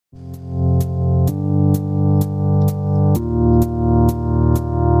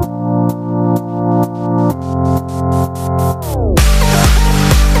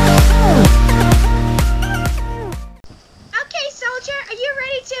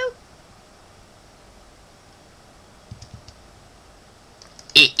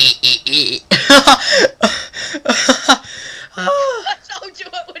I told you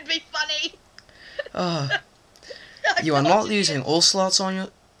it would be funny. You are not using all slots on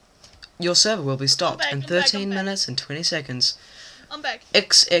your server will be stopped in 13 I'm back. minutes and 20 seconds. I'm back.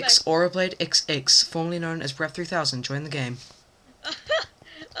 XX Aurablade XX, formerly known as Rep 3000, join the game. Did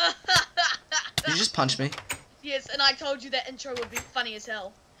you just punch me? Yes, and I told you that intro would be funny as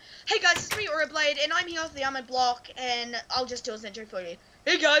hell. Hey guys, it's me, Aurablade, and I'm here with the Armored Block, and I'll just do his intro for you.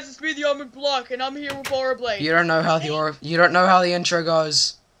 Hey guys, it's me, the Armored Block, and I'm here with Aurablade. You don't know how the intro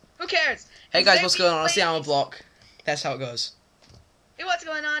goes. Who cares? Hey guys, what's going on? It's the Armored Block. That's how it goes. Hey, what's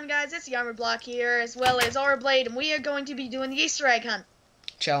going on, guys? It's the Armored Block here, as well as Aurablade, and we are going to be doing the Easter egg hunt.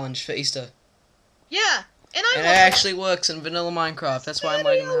 Challenge for Easter. Yeah, and it actually works in vanilla Minecraft. That's why I'm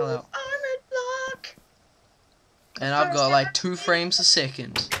lagging the hell out. Armored Block. And I've got like 2 frames a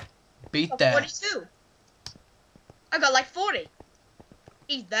second. Beat that. 42. I got like 40.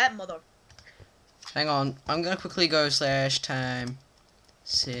 Eat that, mother. Hang on, I'm gonna quickly go /time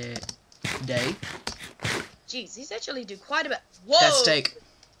set day. Jeez, these actually do quite a bit. Whoa! That's steak.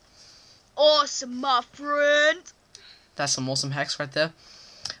 Awesome, my friend. That's some awesome hacks right there.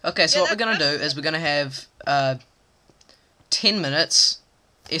 Okay, so what we're gonna do is we're gonna have 10 minutes,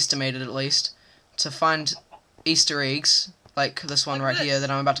 estimated at least, to find Easter eggs, like this one right here that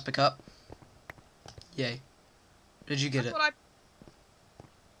I'm about to pick up. Yay. Did you get it?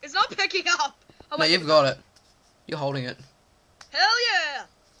 It's not picking up. Oh, no, you've got it. You're holding it. Hell yeah!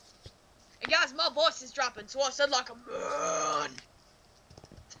 And guys, my voice is dropping, so I said like a man.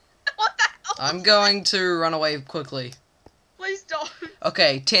 What the hell? I'm going to run away quickly. Please don't.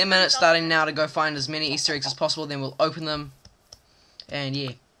 Okay, 10 minutes starting now to go find as many Easter eggs as possible, then we'll open them. And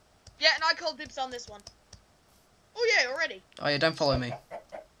yeah. Yeah, and I called dibs on this one. Oh yeah, already. Oh yeah, don't follow me.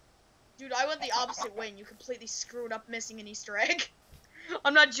 Dude, I went the opposite way and you completely screwed up missing an Easter egg.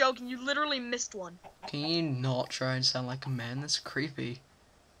 I'm not joking, you literally missed one. Can you not try and sound like a man? That's creepy.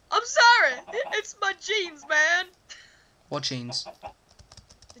 I'm sorry! It's my genes, man! What genes?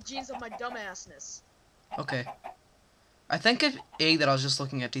 The genes of my dumbassness. Okay. I think an egg that I was just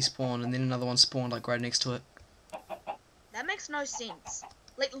looking at despawned and then another one spawned like right next to it. That makes no sense.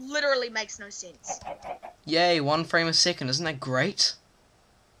 Like, literally makes no sense. Yay, 1 frame a second. Isn't that great?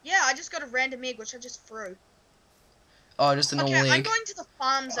 Yeah, I just got a random egg, which I just threw. Oh, just a normal egg. Okay, I'm going to the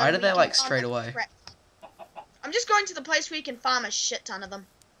farm zone. I did that like straight away. I'm just going to the place where you can farm a shit ton of them.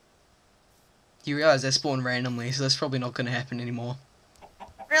 You realize they spawn randomly, so that's probably not going to happen anymore.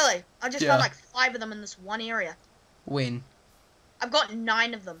 Really? I just found like 5 of them in this one area. When? I've got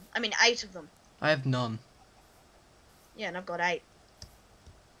 9 of them. I mean 8 of them. I have none. Yeah, and I've got 8.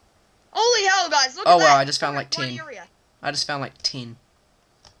 Holy hell, guys! Look at that! Oh wow, I just found like 10. Area. I just found like 10.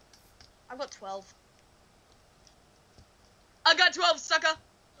 I've got 12. I got 12, sucker!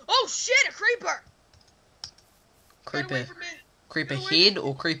 Oh shit, a creeper! Creeper. Creeper head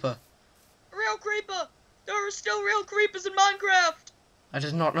or creeper? A real creeper! There are still real creepers in Minecraft! I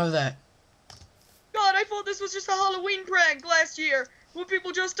did not know that. God, I thought this was just a Halloween prank last year, when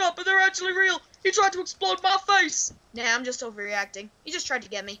people dressed up, but they're actually real. He tried to explode my face. Nah, I'm just overreacting. He just tried to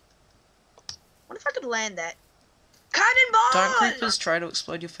get me. What if I could land that? Cannonball! Don't creepers try to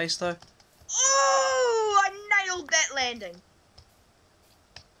explode your face though? Oh, I nailed that landing.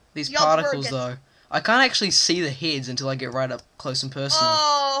 These particles though. I can't actually see the heads until I get right up close and personal.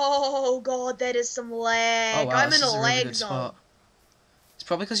 Oh god, that is some lag. Oh wow, I'm in a really lag good zone. spot. It's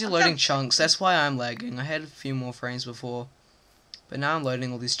probably because you're loading chunks. That's why I'm lagging. I had a few more frames before, but now I'm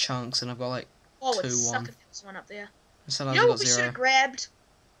loading all these chunks, and I've got like 2-1. There's one up there. And sometimes You know I've what got we should 0. have grabbed?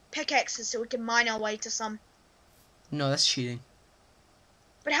 Pickaxes so we can mine our way to some. No, that's cheating.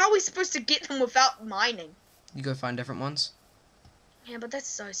 But how are we supposed to get them without mining? You go find different ones. Yeah, but that's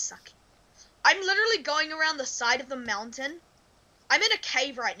so sucky. I'm literally going around the side of the mountain. I'm in a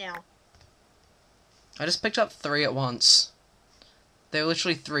cave right now. I just picked up 3 at once. There were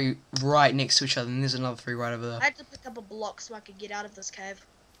literally 3 right next to each other, and there's another 3 right over there. I had to pick up a block so I could get out of this cave.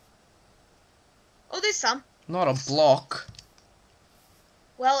 Oh, there's some. Not a block.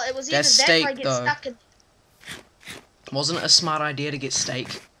 Well, it was either That's that steak, or I get though. stuck in... Wasn't it a smart idea to get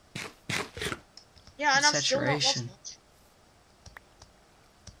steak? Yeah, and I'm still not lost Saturation. much.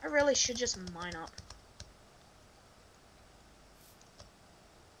 I really should just mine up.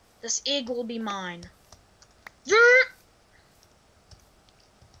 This egg will be mine. Yeah!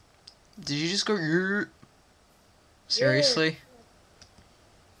 Did you just go? Yer? Seriously?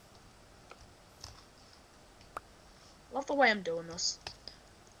 Love the way I'm doing this.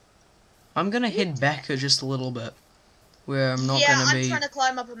 I'm gonna head back just a little bit, where I'm not gonna be. Yeah, I'm trying to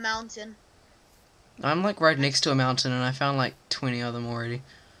climb up a mountain. I'm like right next to a mountain, and I found like 20 of them already.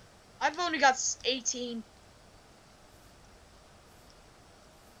 I've only got 18.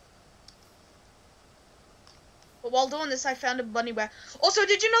 But while doing this, I found a bunny rabbit. Also,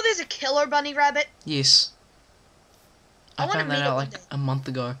 did you know there's a killer bunny rabbit? Yes. I wanna found that meet out it like one day. a month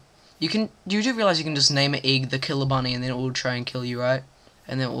ago. You do realize you can just name an egg the killer bunny and then it will try and kill you, right?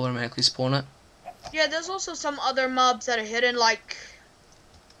 And then it will automatically spawn it. Yeah, there's also some other mobs that are hidden, like...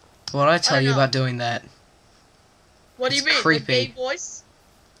 What did I tell don't you know. about doing that? What do It's you mean? creepy. The gay voice?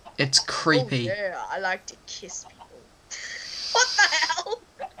 It's creepy. Oh, yeah, I like to kiss people. What the hell?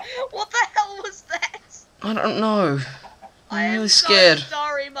 What the hell was that? I don't know. I I'm am really so scared.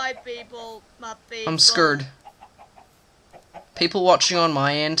 sorry, my people. My people. I'm scared. People watching on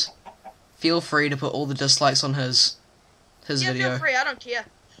my end, feel free to put all the dislikes on his Yeah, video. feel free. I don't care.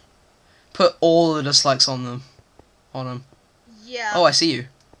 Put all the dislikes on them. On him. Yeah. Oh, I see you.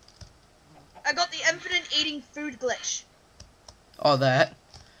 I got the infinite eating food glitch. Oh, that.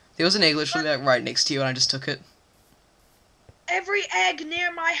 There was an egg literally like right next to you and I just took it. Every egg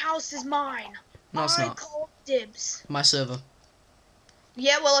near my house is mine. No, it's I not. call dibs. My server.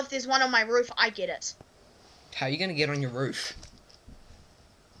 Yeah, well, if there's one on my roof, I get it. How are you gonna get on your roof?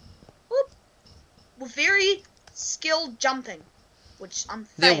 Whoop. With very skilled jumping, which I'm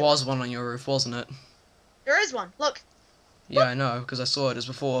There failing. was one on your roof, wasn't it? There is one. Look. Yeah, I know, because I saw it as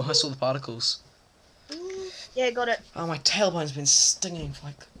before. I saw the particles. Yeah, got it. Oh, my tailbone's been stinging for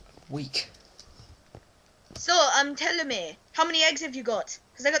like a week. So, tell me, how many eggs have you got?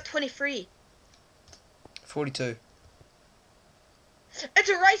 Because I got 23. 42. It's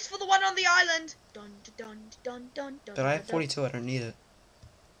a race for the one on the island. Dun dun dun dun dun. But I have dun, 42, I don't need it.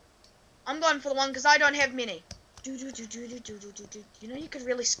 I'm going for the one because I don't have many. You know you could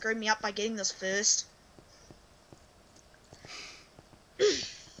really screw me up by getting this first.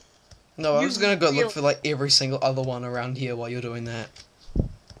 No, I You was gonna go real- look for like every single other one around here while you're doing that.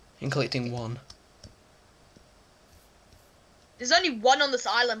 And collecting one. There's only one on this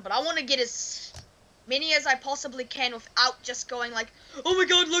island, but I want to get as many as I possibly can without just going like, oh my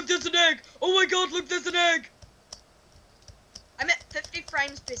god, look, there's an egg! Oh my god, look, there's an egg! I'm at 50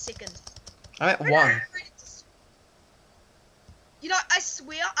 frames per second. I'm at 1. You know, I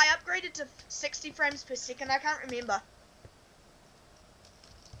swear I upgraded to 60 frames per second. I can't remember.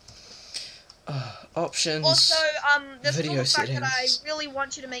 Options. Also, this Video little fact that I settings. really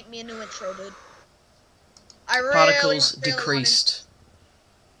want you to make me a new intro, dude. I really, Particles really decreased.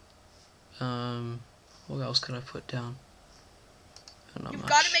 What else could I put down? Not You've much.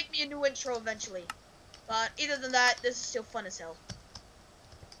 got to make me a new intro eventually. But other than that, this is still fun as hell.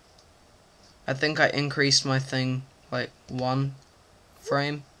 I think I increased my thing like 1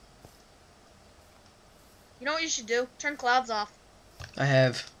 frame. You know what you should do? Turn clouds off. I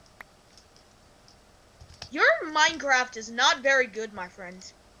have. Your Minecraft is not very good, my friend.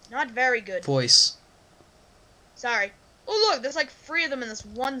 Not very good. Voice. Sorry. Oh look, there's like 3 of them in this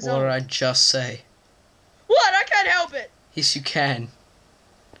one What zone. did I just say? What? I can't help it. Yes, you can.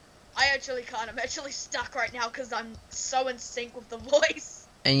 I actually can't. I'm actually stuck right now because I'm so in sync with the voice.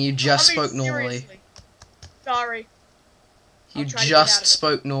 And you just I mean, spoke normally. seriously. Sorry. You I'll try to get out just of it.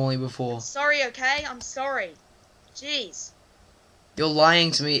 spoke normally before. Sorry, okay? I'm sorry. Jeez. You're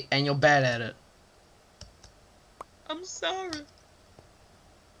lying to me and you're bad at it. I'm sorry.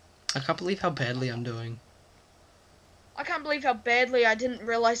 I can't believe how badly I'm doing. I can't believe how badly I didn't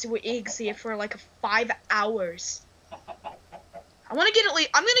realize there were eggs here for like 5 hours. I want to get at least.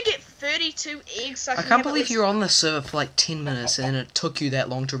 I'm gonna get 32 eggs. So I I can can't have at believe least- you were on the server for like 10 minutes and then it took you that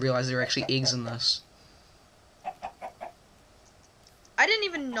long to realize there were actually eggs in this. I didn't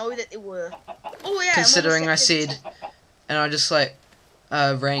even know that there were. Oh yeah. Considering I I'm said, almost at 50. and I just like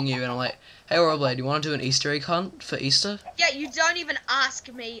rang you and I'm like, hey Rollerblade, do you want to do an Easter egg hunt for Easter? Yeah, you don't even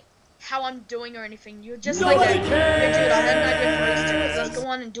ask me how I'm doing or anything. You're just like, hey dude, I had an idea for Easter eggs. Let's go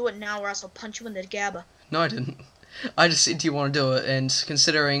on and do it now, or else I'll punch you in the gabba. No, I didn't. I just said, do you want to do it? And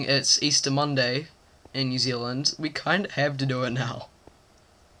considering it's Easter Monday in New Zealand, we kind of have to do it now.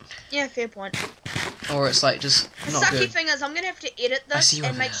 Yeah, fair point. Or it's like just The not sucky good. thing is, I'm gonna have to edit I this see you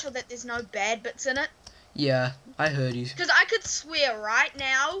and over make there. sure that there's no bad bits in it. Yeah, I heard you. Because I could swear right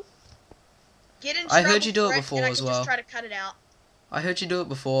now. Get in I trouble heard you do for it before and I as could well. just try to cut it out. I heard you do it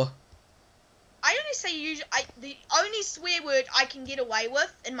before. I only say usually. The only swear word I can get away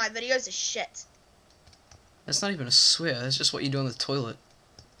with in my videos is shit. That's not even a swear, that's just what you do in the toilet.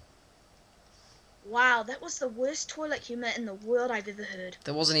 Wow, that was the worst toilet humor in the world I've ever heard.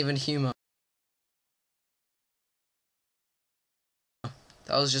 That wasn't even humor.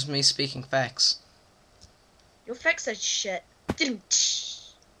 That was just me speaking facts. Your facts are shit.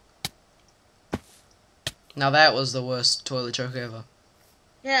 Now that was the worst toilet joke ever.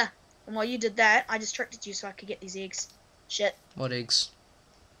 Yeah. And while you did that, I distracted you so I could get these eggs. Shit. What eggs?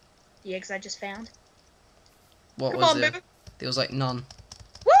 The eggs I just found. What Come was on, there? baby. There was like none.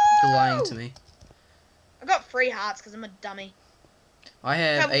 Woo! You're lying to me. I got 3 hearts because I'm a dummy. I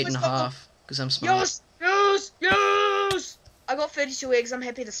have Okay, 8.5 because I'm smart. Yes! Yes! Yes! I got 32 eggs. I'm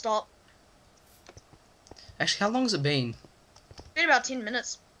happy to stop. Actually, how long has it been? Been about 10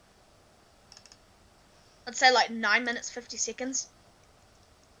 minutes. I'd say like 9 minutes, 50 seconds.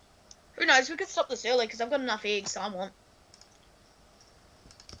 Who knows? We could stop this early because I've got enough eggs so I want.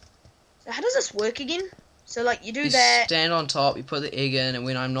 So how does this work again? So like you do that. Stand on top, you put the egg in, and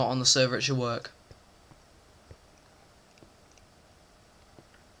when I'm not on the server it should work.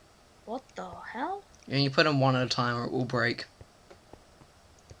 What the hell? And you put them one at a time or it will break.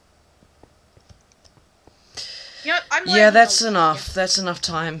 You know, Yeah, that's enough. That's enough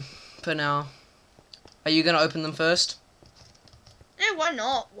time for now. Are you gonna open them first? Yeah, why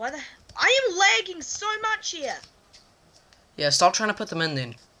not? Why the? I am lagging so much here. Yeah, stop trying to put them in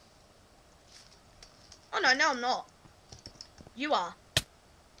then. Oh no, I'm not. You are.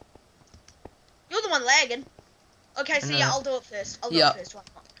 You're the one lagging. Okay, so yeah, I'll do it first. I'll do it first. Why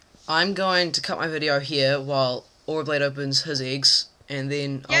not? I'm going to cut my video here while Aurablade opens his eggs, and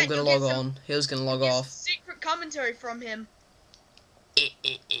then I'm gonna log on. He's gonna log off. Secret commentary from him.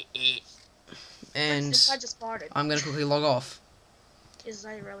 And I just farted. I'm gonna quickly log off. Yes,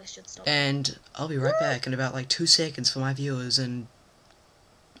 I really should stop. And I'll be right back in about like 2 seconds for my viewers, and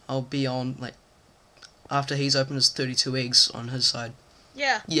I'll be on like after he's opened his 32 eggs on his side.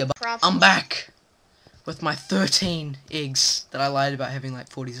 Yeah. Yeah, but I'm back with my 13 eggs that I lied about having like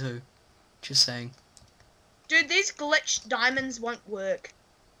 42. Just saying. Dude, these glitched diamonds won't work.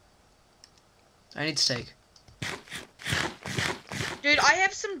 I need steak. Dude, I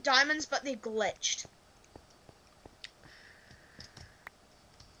have some diamonds, but they're glitched.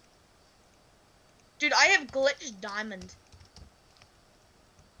 Dude, I have glitched diamond.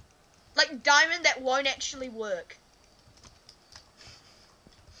 Like, diamond that won't actually work.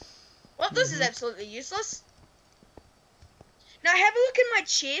 Well, this is absolutely useless. Now, have a look in my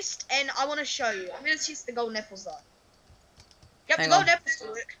chest, and I want to show you. I'm going to test the golden apples, though. Yep, the golden apples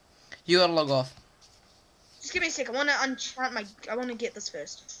will work. You gotta log off. Just give me a sec. I want to enchant my... I want to get this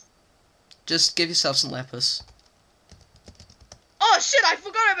first. Just give yourself some lapis. Oh, shit, I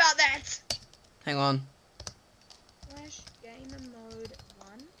forgot about that! Hang on. Flash game mode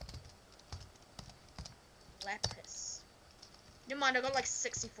 1. Lapis. Never mind, I got like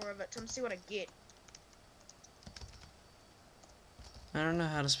 64 of it. Time to see what I get. I don't know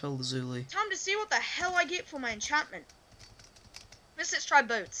how to spell the Zuli. Time to see what the hell I get for my enchantment. Let's try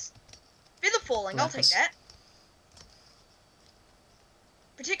boots. Feather falling, I'll take that.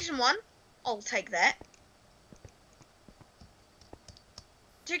 Protection 1, I'll take that.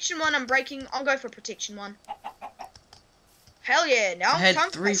 Protection 1, I'm breaking. I'll go for protection 1. Hell yeah! Now I had time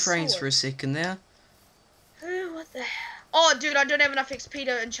 3 frames for a second there. What the hell? Oh, dude, I don't have enough XP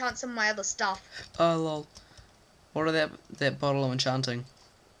to enchant some of my other stuff. Oh lol. What are that bottle of enchanting?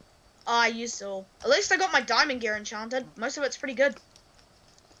 Oh, I used it all. At least I got my diamond gear enchanted. Most of it's pretty good.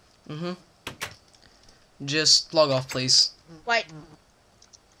 Just log off, please. Wait.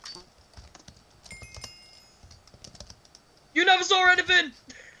 You never saw anything!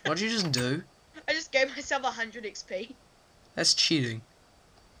 What did you just do? I just gave myself 100 XP. That's cheating.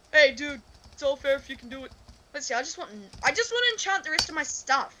 Hey, dude, it's all fair if you can do it. Let's see. I just want to enchant the rest of my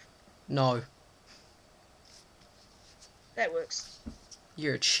stuff. No. That works.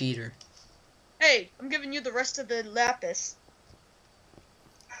 You're a cheater. Hey, I'm giving you the rest of the lapis.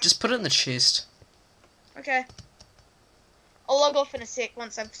 Just put it in the chest. Okay. I'll log off in a sec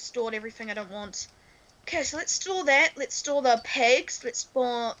once I've stored everything I don't want. Okay, so let's store that. Let's store the pegs.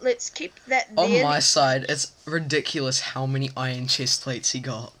 Let's keep that there. On my side, it's ridiculous how many iron chest plates he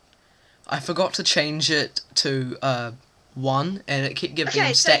got. I forgot to change it to 1, and it kept giving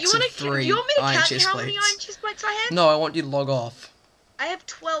him stacks of 3 you want me to iron count chest how plates. many iron chest plates I have? No, I want you to log off. I have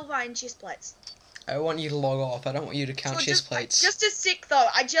 12 iron chest plates. I want you to log off. I don't want you to count chest plates. Just a sec, though.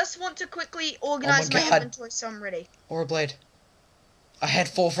 I just want to quickly organize my inventory so I'm ready. Aurablade. I had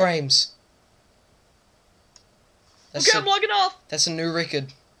 4 frames. Okay, I'm logging off. That's a new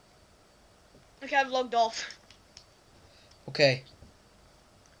record. Okay, I've logged off. Okay.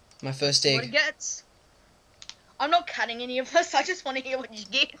 My first egg. What it gets. I'm not cutting any of this. I just want to hear what you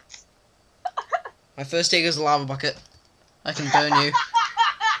get. My first egg is a lava bucket. I can burn you.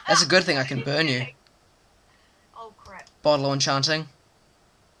 That's a good thing, I can burn you. Oh, crap. Bottle of enchanting.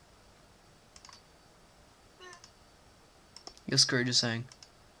 You're screwed, you're saying.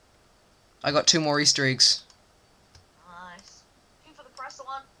 I got 2 more Easter eggs. Nice. Looking for the presser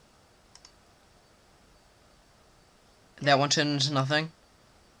one. That one turned into nothing.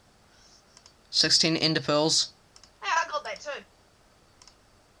 16 ender pearls. Hey, I got that too.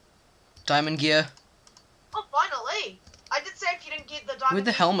 Diamond gear. Oh, finally! I did say if you didn't get the diamond. Where'd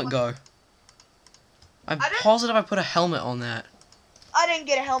the helmet go? I'm I don't- positive I put a helmet on that. I didn't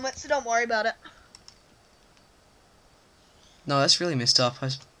get a helmet, so don't worry about it. No, that's really messed up. I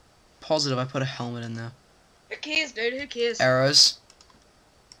was positive I put a helmet in there. Who cares, dude? Who cares? Arrows.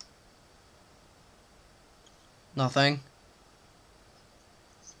 Nothing.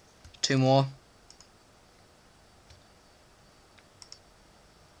 2 more.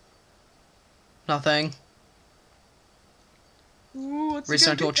 Nothing. Ooh, what's it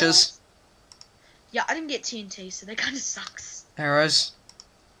Redstone gonna be, torches. guys? Yeah, I didn't get TNT, so that kind of sucks. Arrows.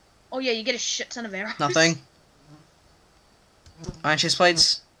 Oh yeah, you get a shit ton of arrows. Nothing. Iron chest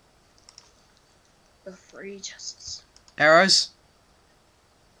plates. The free chests. Arrows.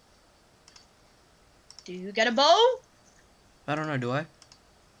 Do you get a bow? I don't know, do I?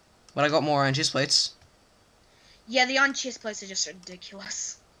 But I got more iron chest plates. Yeah, the iron chest plates are just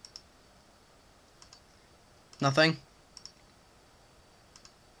ridiculous. Nothing.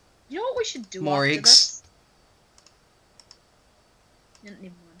 You know what we should do More after eggs. this? Never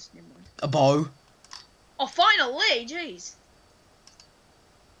mind, never mind. A bow. Oh, finally! Jeez.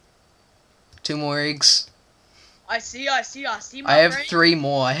 2 more eggs. I see, my I have brain. 3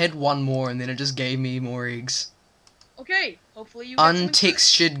 more. I had 1 more and then it just gave me more eggs. Okay, hopefully you get something good.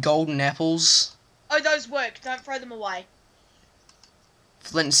 Untextured golden apples. Oh, those work. Don't throw them away.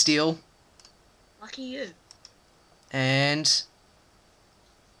 Flint and steel. Lucky you. And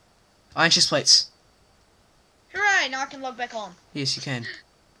iron chest plates. Hooray! Now I can log back on. Yes, you can.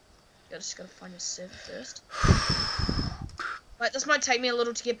 I just gotta find a server first. Right, this might take me a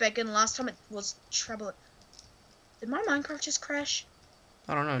little to get back in. Last time it was trouble. Did my Minecraft just crash?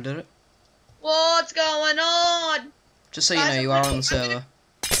 I don't know, did it? What's going on? Just so you Guys, know, you are on the server.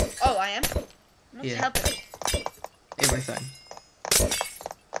 Oh, I am? What's Yeah. happening? Everything.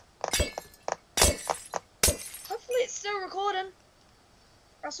 Hopefully it's still recording.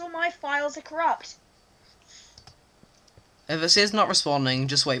 Or else all my files are corrupt. If it says not responding,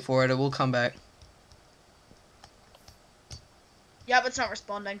 just wait for it. It will come back. Yep, it's not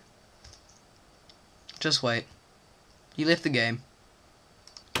responding. Just wait. You left the game.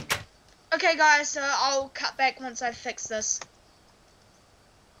 Okay, guys, so I'll cut back once I fix this.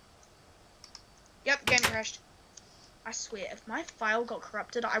 Yep, game crashed. I swear, if my file got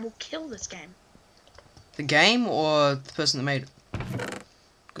corrupted, I will kill this game. The game or the person that made it?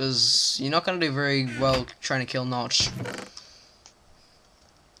 Because you're not going to do very well trying to kill Notch.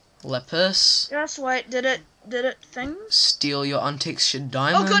 Lepus. Just wait, did it thing? Steal your untextured Oh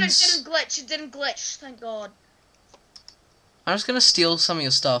diamonds. god, it didn't glitch, thank god. I'm just going to steal some of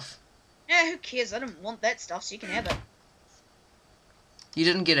your stuff. Yeah, who cares, I didn't want that stuff, so you can have it. You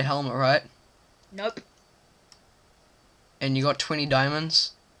didn't get a helmet, right? Nope. And you got 20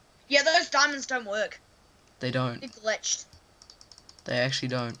 diamonds? Yeah, those diamonds don't work. They don't. They're glitched. They actually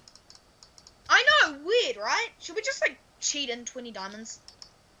don't. I know, weird, right? Should we just, like, cheat in 20 diamonds?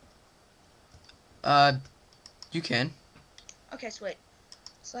 You can. Okay, sweet.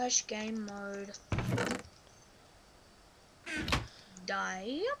 / game mode.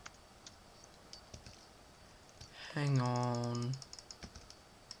 Die. Hang on.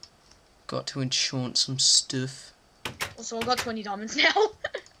 Got to enchant some stuff. Also, I've got 20 diamonds now.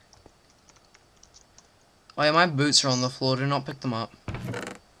 Oh yeah, my boots are on the floor. Do not pick them up.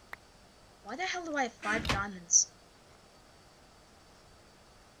 Why the hell do I have 5 diamonds?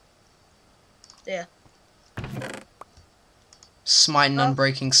 There. Smite an Oh.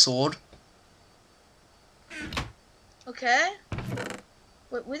 unbreaking sword. Okay.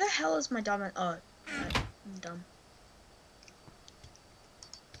 Wait, where the hell is my diamond? Oh, right, I'm dumb.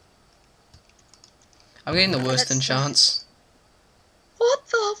 I'm getting the worst that's enchants. What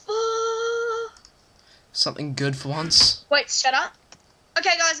the fuck? Something good for once. Wait, shut up.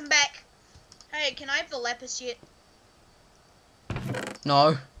 Okay, guys, I'm back. Hey, can I have the lapis yet?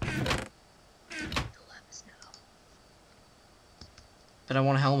 No, The lapis now. but I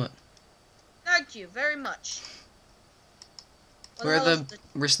want a helmet. Thank you very much. What Where are hell is the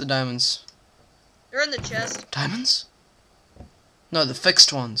rest of the diamonds? They're in the chest. Diamonds? No, the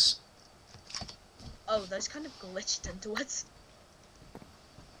fixed ones. Oh, those kind of glitched into it.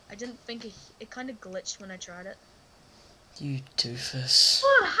 I didn't think it kind of glitched when I tried it. You doofus.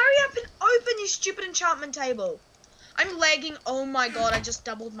 Oh, hurry up and open your stupid enchantment table. I'm lagging. Oh my god, I just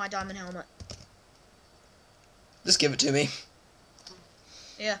doubled my diamond helmet. Just give it to me.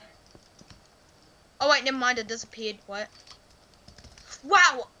 Yeah. Oh wait, never mind, it disappeared. What?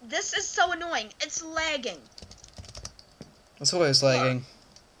 Wow, this is so annoying. It's lagging. It's always lagging.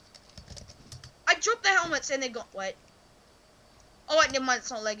 I dropped the helmets and they got... Wait. Oh, wait, never mind.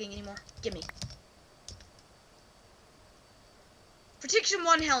 It's not lagging anymore. Gimme. Protection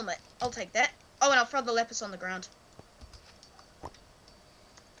 1 helmet. I'll take that. Oh, and I'll throw the lapis on the ground.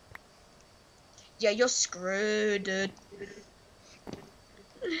 Yeah, you're screwed, dude.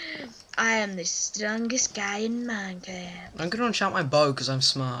 I am the strongest guy in Minecraft. I'm gonna enchant my bow because I'm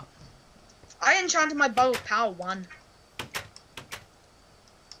smart. I enchanted my bow with power 1.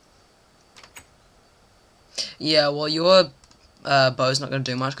 Yeah, well, your bow's not gonna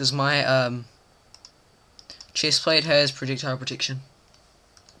do much because my chest plate has projectile protection.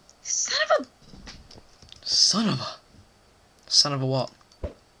 Son of a... Son of a... Son of a what?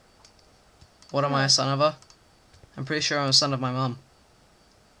 What am I, a son of a? I'm pretty sure I'm a son of my mum.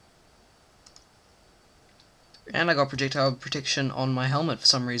 And I got projectile protection on my helmet for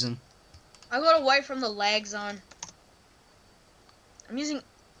some reason. I got away from the lag zone. I'm using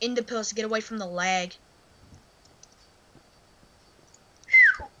ender pearls to get away from the lag.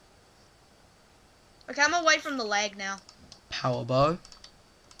 Okay, I'm away from the lag now. Power bow.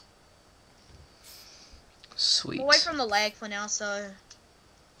 Sweet. I'm away from the lag for now, so...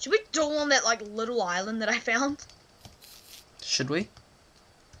 Should we duel on that, like, little island that I found? Should we?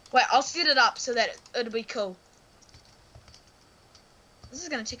 Wait, I'll set it up so that it'll be cool. This is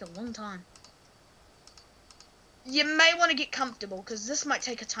gonna take a long time. You may want to get comfortable, because this might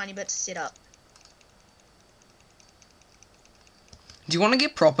take a tiny bit to set up. Do you want to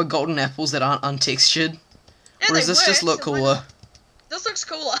get proper golden apples that aren't untextured? Yeah, or does this just look cooler? This looks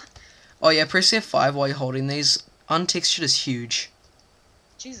cooler. Oh yeah, press F5 while you're holding these. Untextured is huge.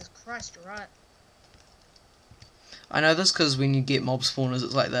 Jesus Christ, you're right. I know this because when you get mob spawners,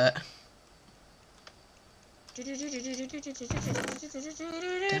 it's like that. Damn, I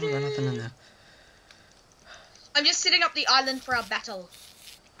got nothing in there. I'm just setting up the island for our battle.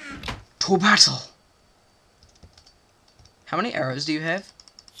 To battle! How many arrows do you have?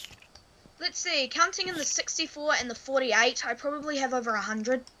 Let's see, counting in the 64 and the 48, I probably have over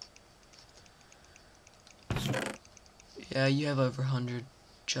 100. Yeah, you have over 100,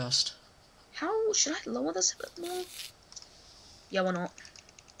 just. How, should I lower this a bit more? Yeah, why not?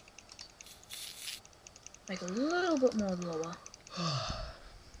 Make a little bit more lower.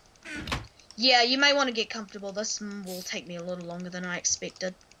 Yeah, you may want to get comfortable. This will take me a little longer than I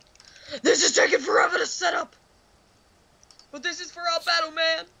expected. This is taking forever to set up! But this is for our battle,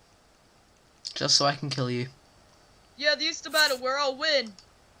 man! Just so I can kill you. Yeah, the Easter battle where I'll win.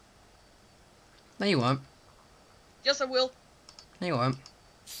 No, you won't. Yes, I will. No, you won't.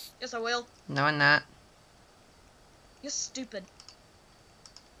 Yes, I will. No, I'm not. You're stupid.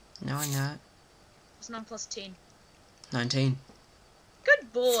 No, I'm not. It's 9 plus 10. 19.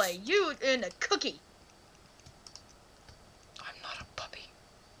 Good boy. You earned a cookie. I'm not a puppy.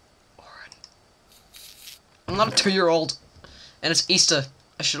 I'm not a 2-year-old. And it's Easter.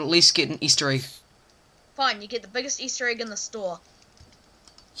 I should at least get an Easter egg. Fine, you get the biggest Easter egg in the store.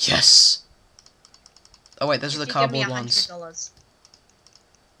 Yes! Oh wait, those are the cardboard ones.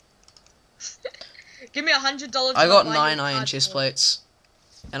 Give me $100. I got 9 iron chest plates.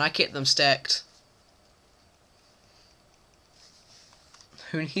 And I kept them stacked.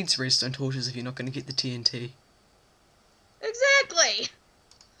 Who needs redstone torches if you're not going to get the TNT? Exactly!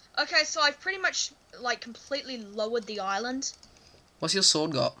 Okay, so I've pretty much, like, completely lowered the island. What's your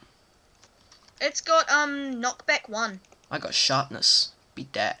sword got? It's got, knockback 1. I got sharpness.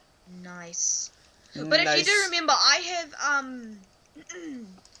 Beat that. Nice. But if you do remember, I have,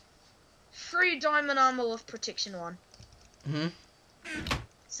 3 diamond armor with protection 1.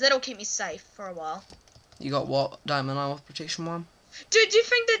 So that'll keep me safe for a while. You got what? Diamond armor with protection 1? Dude, do you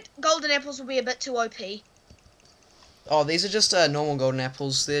think that golden apples will be a bit too OP? Oh, these are just normal golden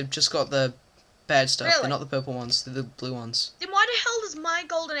apples. They've just got the bad stuff. Really? They're not the purple ones. They're the blue ones. Then why the hell does my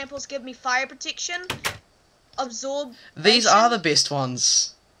golden apples give me fire protection? Absorb... These are the best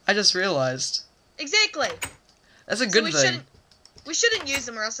ones. I just realised. Exactly. That's a good thing. We shouldn't use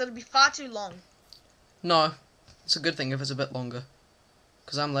them or else it'll be far too long. No. It's a good thing if it's a bit longer.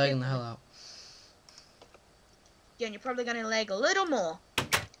 Because I'm lagging the hell out. Yeah, and you're probably going to lag a little more.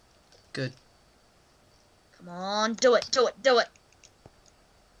 Good. Come on, do it, do it, do it.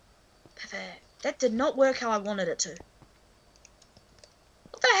 Perfect. That did not work how I wanted it to.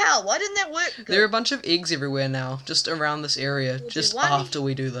 What the hell? Why didn't that work good? There are a bunch of eggs everywhere now, just around this area, We'll just after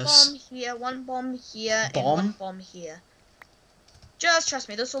we do this. Bomb here, 1 bomb here, Bomb? and 1 bomb here. Just trust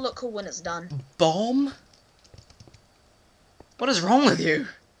me, this will look cool when it's done. Bomb? What is wrong with you?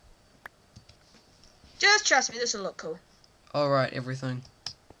 Just trust me, this will look cool. Alright, everything.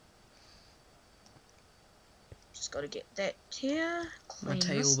 Just gotta get that here. My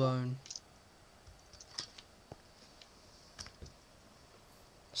Clean this. tailbone.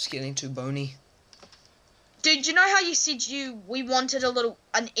 It's getting too bony. Dude, you know how you said we wanted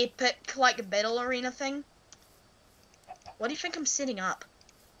an epic like battle arena thing? What do you think I'm setting up?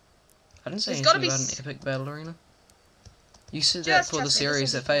 I didn't say There's anything gotta be about an epic battle arena. You said that Just for the trust me, this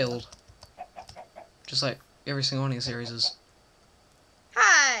series will that be failed. Just like every single one of your series is.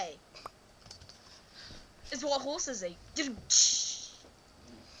 Hey! It's what horses eat.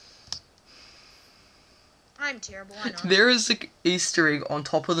 I'm terrible, I know. There is an Easter egg on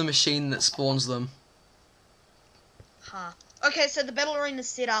top of the machine that spawns them. Huh. Okay, so the battle arena's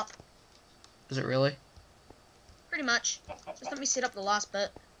set up. Is it really? Pretty much. Just let me set up the last bit.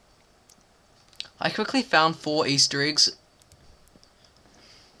 I quickly found 4 Easter eggs.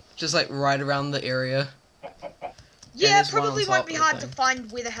 Just like right around the area. Yeah, there's it one on probably top won't of be the hard to thing.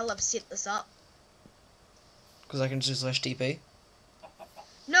 find where the hell I've set this up. Because I can just slash TP.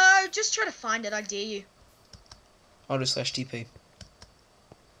 No, just try to find it, I dare you. I'll do slash TP.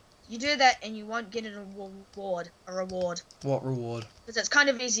 You do that and you won't get a reward. What reward? Because it's kind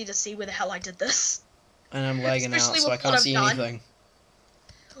of easy to see where the hell I did this. And I'm lagging out, Especially so I with what can't I've see done. anything.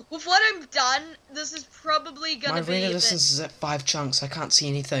 With what I've done, this is probably My gonna be arena a bit... distance is at 5 chunks. I can't see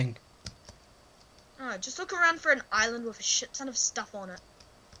anything. Oh, just look around for an island with a shit ton of stuff on it.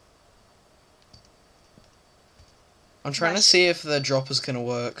 I'm trying to Nice. see if the dropper's gonna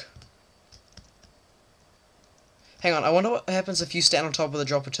work. Hang on, I wonder what happens if you stand on top of the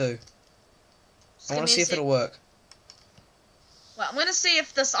dropper too. Just I give want me to a see if sec. it'll work. Well, I'm gonna see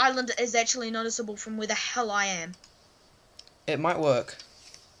if this island is actually noticeable from where the hell I am. It might work.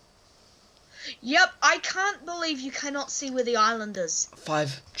 Yep, I can't believe you cannot see where the island is.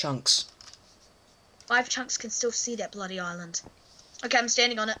 5 chunks. 5 chunks can still see that bloody island. Okay, I'm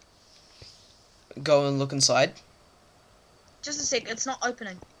standing on it. Go and look inside. Just a sec, it's not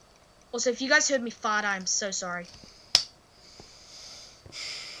opening. Also, if you guys heard me fart, I'm so sorry.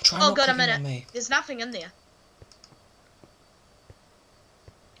 Try Oh not god, a clicking on minute. me. There's nothing in there.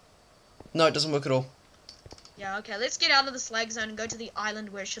 No, it doesn't work at all. Yeah, okay, let's get out of this lag zone and go to the island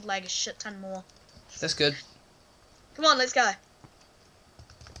where it should lag a shit ton more. That's good. Come on, let's go.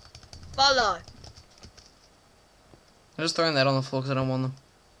 Follow. I'm just throwing that on the floor because I don't want them.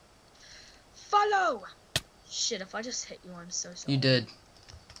 Follow! Shit, if I just hit you, I'm so sorry. You did.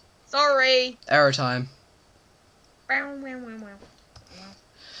 Sorry. Arrow time. Wow, wow, wow, wow.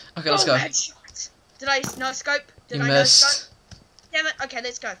 Okay, let's Oh, go. headshot. Did I no scope? Did You I missed. no scope? Damn it. Okay,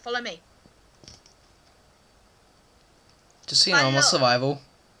 let's go. Follow me. Just so you know, I'm on survival.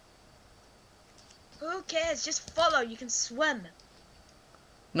 Who cares? Just follow. You can swim.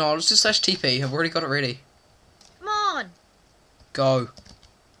 No, I'll just do slash TP. I've already got it ready. Come on. Go.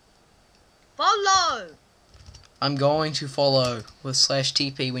 Follow. I'm going to follow with slash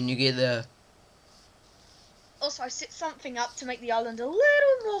TP when you get there. Also, I set something up to make the island a little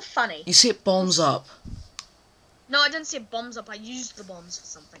more funny. You set bombs up. No, I didn't set bombs up. I used the bombs for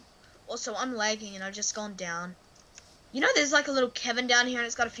something. Also, I'm lagging and I've just gone down. You know there's like a little cabin down here and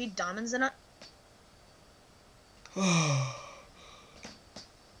it's got a few diamonds in it?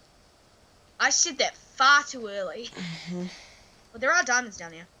 I said that far too early. But there are diamonds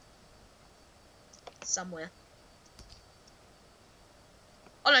down here. Somewhere.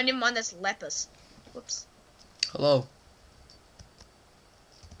 Oh no, never mind, that's lapis. Whoops. Hello.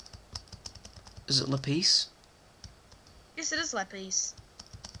 Is it lapis? Yes, it is lapis.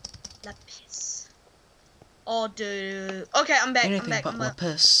 Lapis. Oh, dude. Okay, I'm back. Anything I'm back. but I'm back.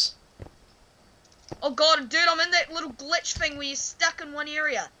 lapis. Oh god, dude, I'm in that little glitch thing where you're stuck in one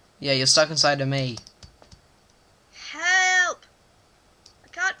area. Yeah, you're stuck inside of me. Help! I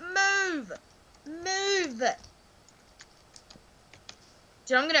can't move. Move.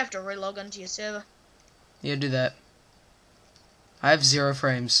 Dude, I'm gonna have to relog onto your server. Yeah, do that. I have 0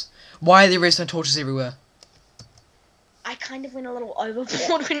 frames. Why are there redstone torches everywhere? I kind of went a little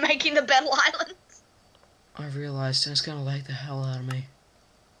overboard when making the battle island. I realised and it's gonna lag the hell out of me.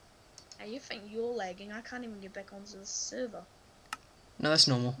 Now you think you're lagging? I can't even get back onto the server. No, that's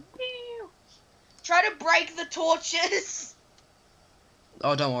normal. Try to break the torches.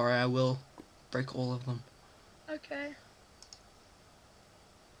 Oh, don't worry, I will break all of them. Okay.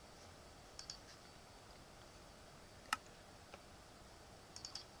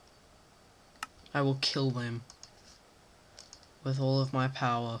 I will kill them with all of my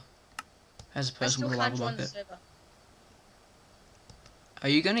power as a I person still with a can't lava join the bucket. server. Are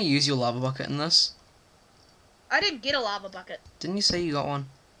you gonna use your lava bucket in this? I didn't get a lava bucket. Didn't you say you got one?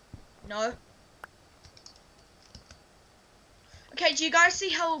 No. Okay, do you guys see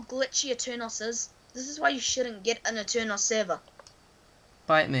how glitchy Eternos is? This is why you shouldn't get an Eternal server.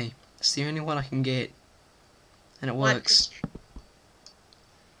 Bite me. It's the only one I can get. And it works.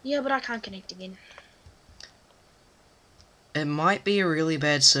 Yeah, but I can't connect again. It might be a really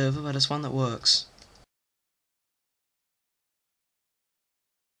bad server, but it's one that works.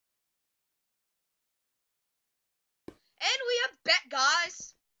 And we are back,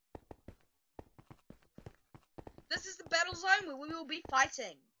 guys. This is the battle zone where we will be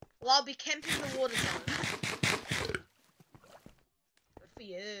fighting. Well, I'll be camping the water zone. Good for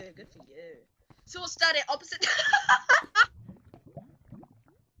you, good for you. So we'll start at opposite.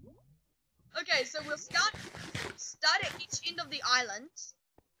 Okay, so we'll start at each end of the island.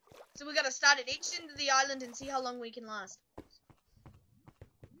 So we're gonna start at each end of the island and see how long we can last.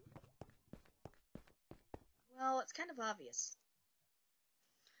 Well, it's kind of obvious.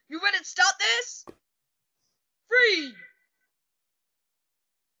 You ready to start this? 3,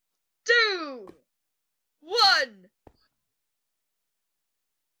 2, 1.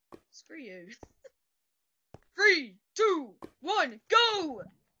 Screw you. 3, 2, 1, go!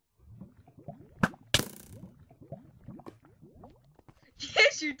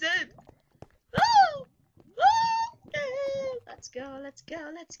 Yes, you did. Oh! Oh! Let's go, let's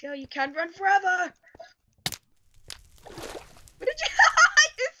go, let's go. You can't run forever. What did you?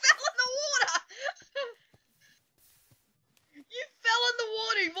 You fell in the water. You fell in the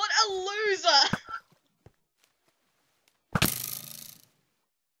water. What a loser.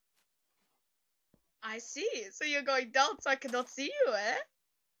 I see. So you're going down so I cannot see you, eh?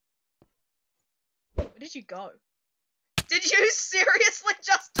 Where did you go? Did you seriously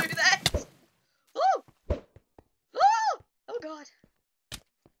just do that? Oh! Oh! Oh god.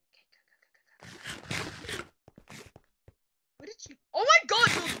 Okay, go. Where did you? Oh my god,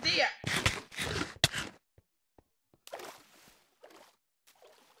 you're there!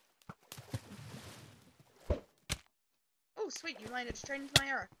 Oh sweet, you landed straight into my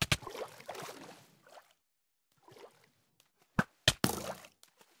arrow.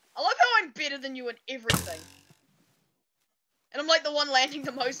 I love how I'm better than you at everything. And I'm like the one landing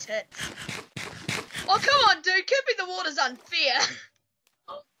the most hits. Oh, come on, dude. Keeping the water's unfair.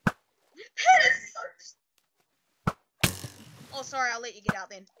 That is so... Oh, sorry. I'll let you get out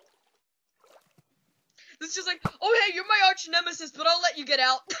then. This is just like, oh, hey, you're my arch nemesis, but I'll let you get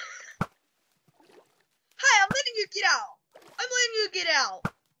out. Hey, I'm letting you get out. I'm letting you get out.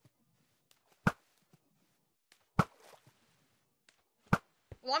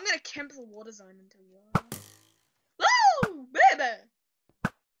 Well, I'm gonna camp the water zone until you are. Woo! Baby!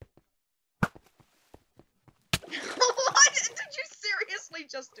 Why did you seriously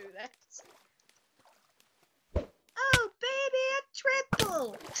just do that? Oh, baby, a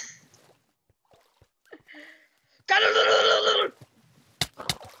triple!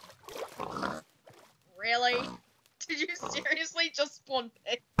 Really? Did you seriously just spawn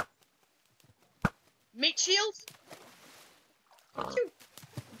pig? Meat shields?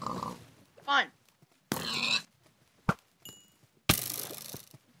 Fine.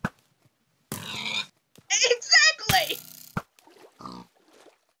 Exactly!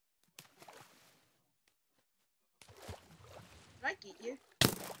 Did I get you?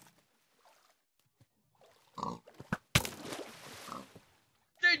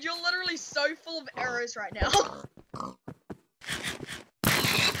 Dude, you're literally so full of arrows right now. Oh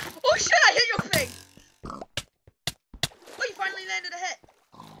shit, I hit your thing! Oh, you finally landed a hit.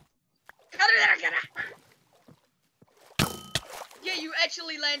 Yeah, you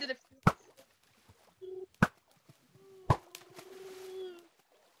actually landed a...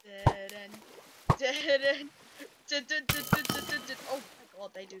 Oh my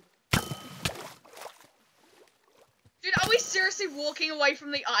god, they do. Dude, are we seriously walking away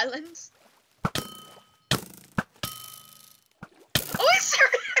from the islands? Are we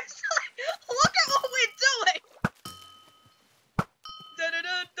seriously? Look at what we're doing!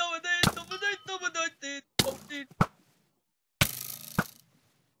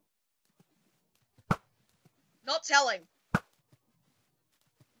 Not telling.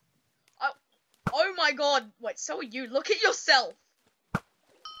 Oh my god. Wait, so are you. Look at yourself.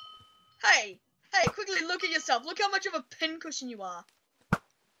 Hey, quickly look at yourself. Look how much of a pincushion you are.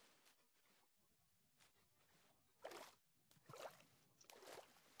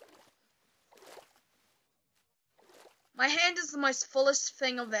 My hand is the most fullest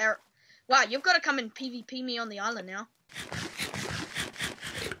thing of air. Wow, you've got to come and PvP me on the island now.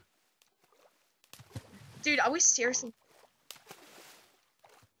 Dude, are we seriously?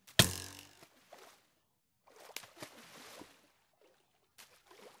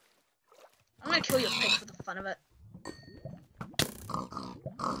 I'm gonna kill your pig for the fun of it.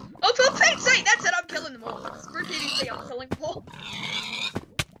 Oh, for Pete's sake, that's it, I'm killing them all. Screw PvP, I'm killing them all.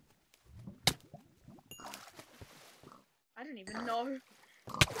 I don't even know.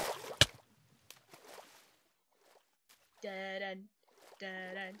 Dun, dun,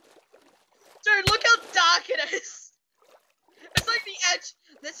 dun. Dude, look how dark it is. It's like the edge.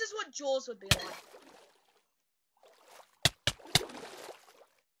 This is what Jaws would be like.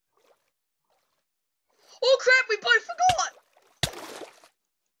 Oh crap, we both forgot!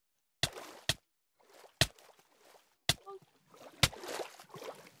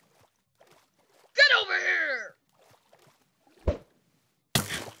 Get over here!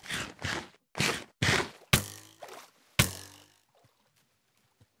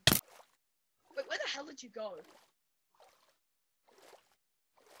 Wait, where the hell did you go?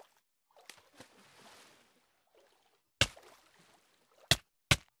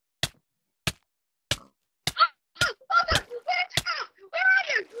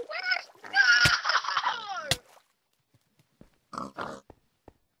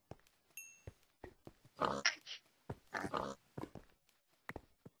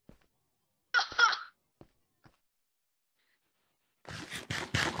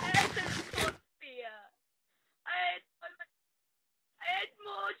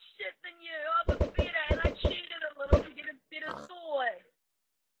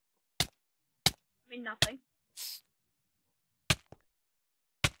 Nothing.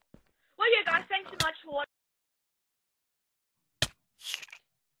 Well, yeah, guys, thanks so much for watching.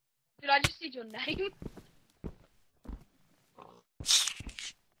 Did I just see your name?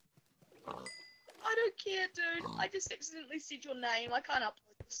 I don't care, dude. I just accidentally said your name. I can't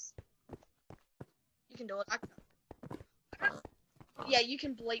upload this. You can do it. I can't. Yeah, you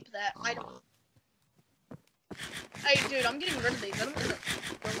can bleep that. I don't. Hey, dude, I'm getting rid of these. I don't want them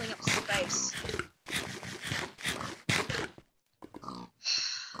building up space.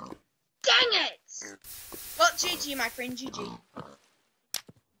 Dang it! Well, GG, my friend, GG.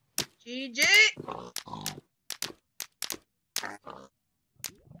 GG!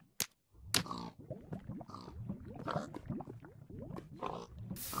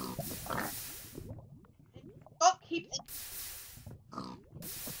 Oh,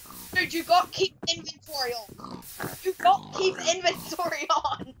 dude, you got keep inventory on. You got keep inventory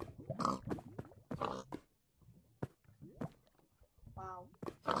on. Wow.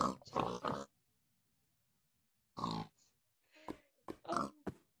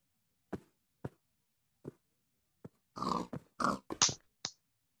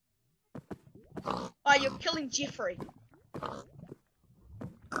 Oh, you're killing Jeffrey.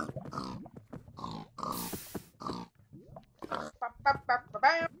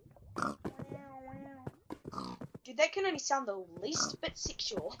 Dude, that can only sound the least bit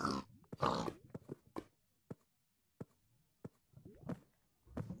sexual.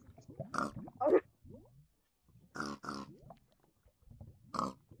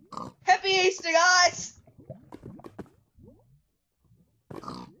 Happy Easter, guys!